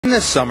In the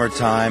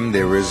summertime,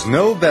 there is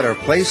no better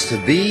place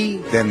to be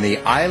than the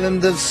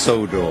island of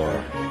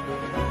Sodor.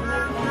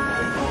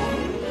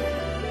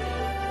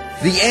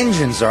 The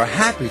engines are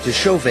happy to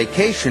show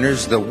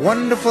vacationers the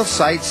wonderful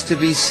sights to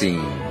be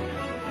seen.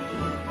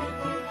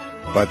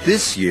 But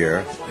this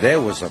year,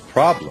 there was a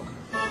problem.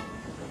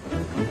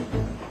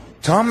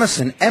 Thomas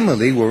and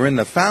Emily were in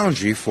the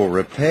foundry for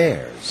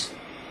repairs.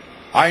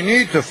 "I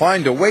need to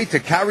find a way to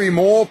carry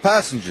more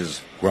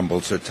passengers,"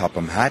 grumbled Sir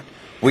Topham Hatt.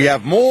 "We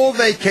have more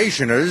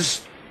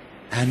vacationers."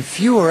 "And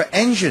fewer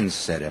engines,"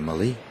 said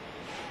Emily.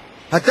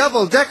 "A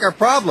double-decker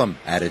problem,"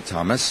 added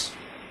Thomas.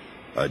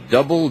 A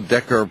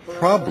double-decker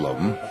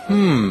problem?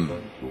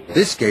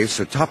 This gave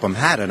Sir Topham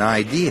Hatt an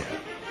idea.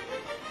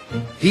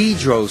 He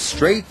drove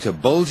straight to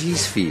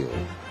Bulgy's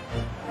field.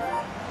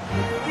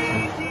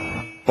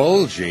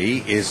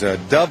 Bulgy is a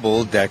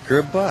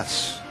double-decker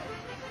bus.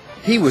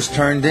 He was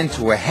turned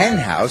into a hen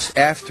house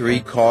after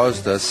he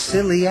caused a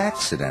silly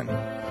accident.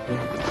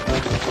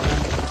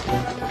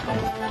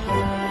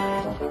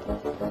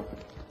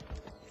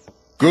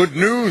 "Good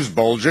news,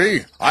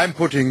 Bulgy. I'm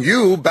putting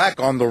you back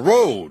on the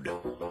road."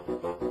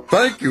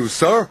 "Thank you,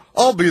 sir.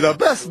 I'll be the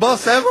best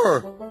bus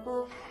ever."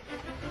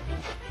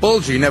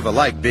 Bulgy never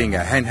liked being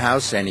a hen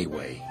house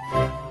anyway.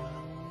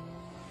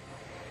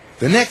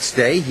 The next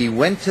day he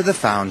went to the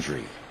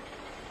foundry.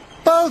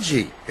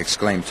 "Bulgy,"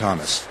 exclaimed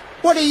Thomas,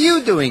 "what are you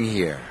doing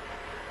here?"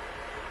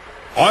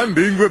 "I'm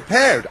being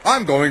repaired.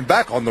 I'm going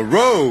back on the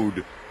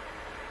road."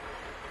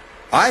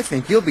 "I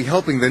think you'll be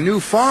helping the new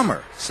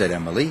farmer," said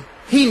Emily.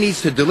 "He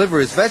needs to deliver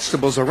his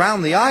vegetables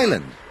around the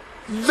island."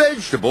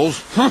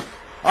 "Vegetables?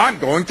 I'm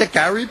going to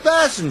carry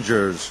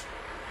passengers."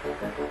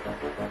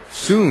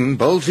 Soon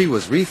Bulgy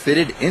was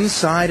refitted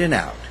inside and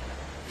out.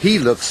 He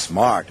looked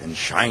smart and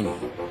shiny.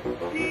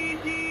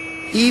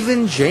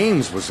 Even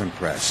James was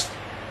impressed.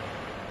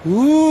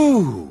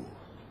 Ooh!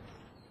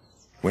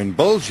 When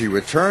Bulgy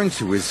returned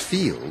to his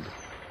field,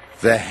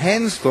 the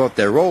hens thought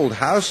their old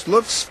house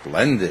looked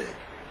splendid.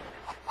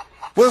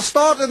 "We'll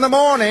start in the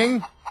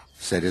morning,"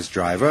 said his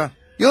driver.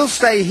 "You'll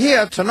stay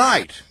here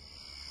tonight."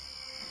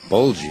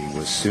 Bulgy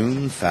was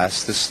soon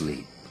fast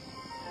asleep.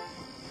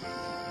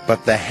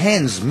 But the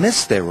hens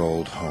missed their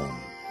old home.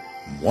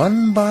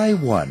 One by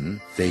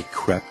one, they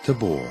crept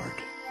aboard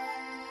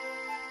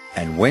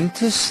and went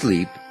to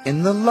sleep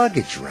in the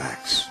luggage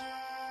racks.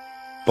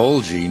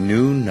 Bulgy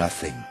knew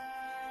nothing.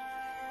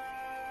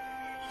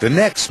 The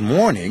next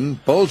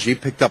morning, Bulgy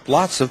picked up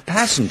lots of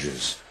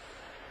passengers.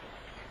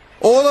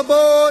 "All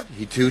aboard!"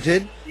 he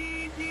tooted,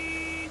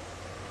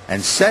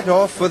 and set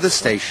off for the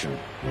station.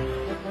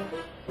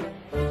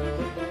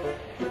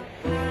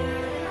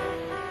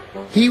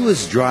 He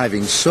was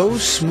driving so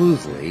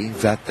smoothly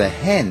that the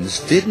hens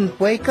didn't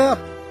wake up.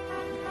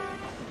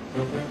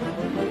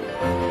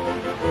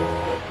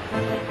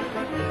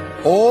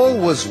 All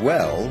was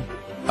well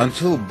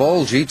until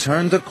Bulgy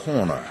turned a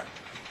corner.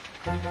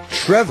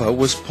 Trevor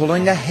was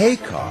pulling a hay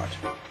cart.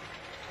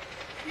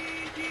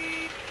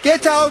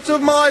 "Get out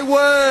of my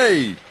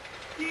way!"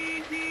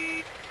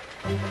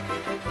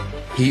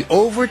 He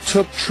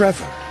overtook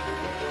Trevor.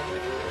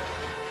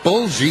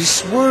 Bulgy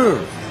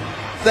swerved.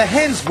 The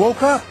hens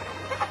woke up.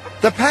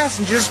 The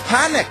passengers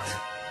panicked.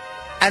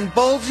 And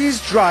Bulgy's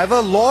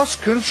driver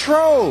lost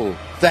control.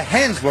 The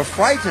hens were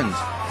frightened.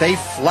 They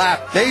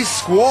flapped. They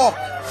squawked.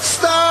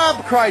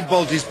 "Stop!" cried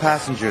Bulgy's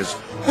passengers.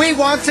 "We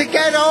want to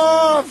get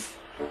off!"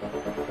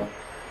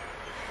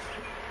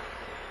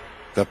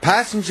 The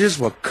passengers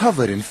were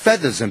covered in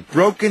feathers and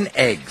broken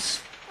eggs.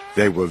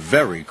 They were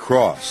very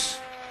cross.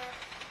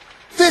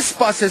 "This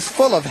bus is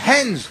full of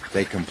hens,"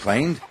 they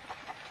complained.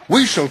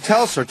 "We shall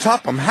tell Sir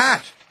Topham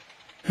Hatt."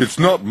 "It's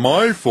not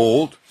my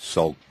fault,"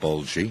 sulked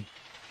Bulgy.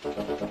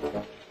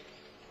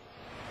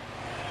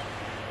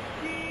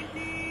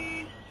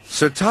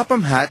 Sir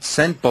Topham Hatt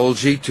sent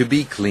Bulgy to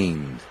be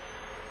cleaned.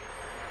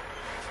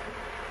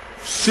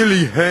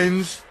 "Silly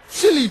hens,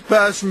 silly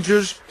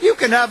passengers, you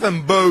can have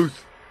them both."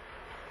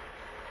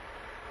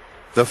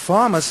 "The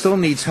farmer still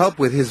needs help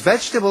with his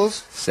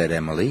vegetables," said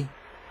Emily.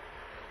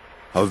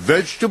 "A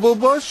vegetable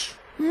bus?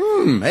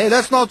 Hey,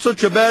 that's not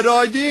such a bad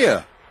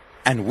idea."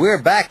 "And we're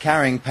back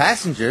carrying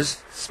passengers,"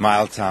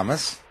 smiled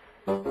Thomas.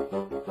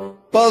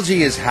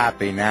 Bulgy is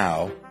happy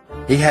now.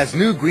 He has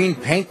new green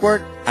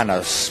paintwork and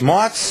a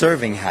smart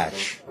serving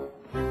hatch.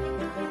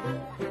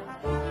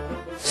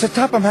 Sir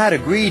Topham Hatt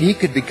agreed he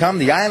could become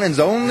the island's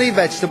only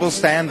vegetable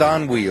stand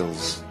on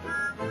wheels.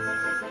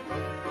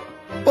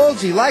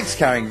 Bulgy likes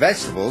carrying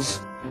vegetables.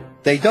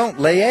 They don't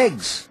lay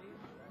eggs,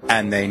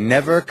 and they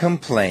never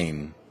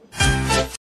complain.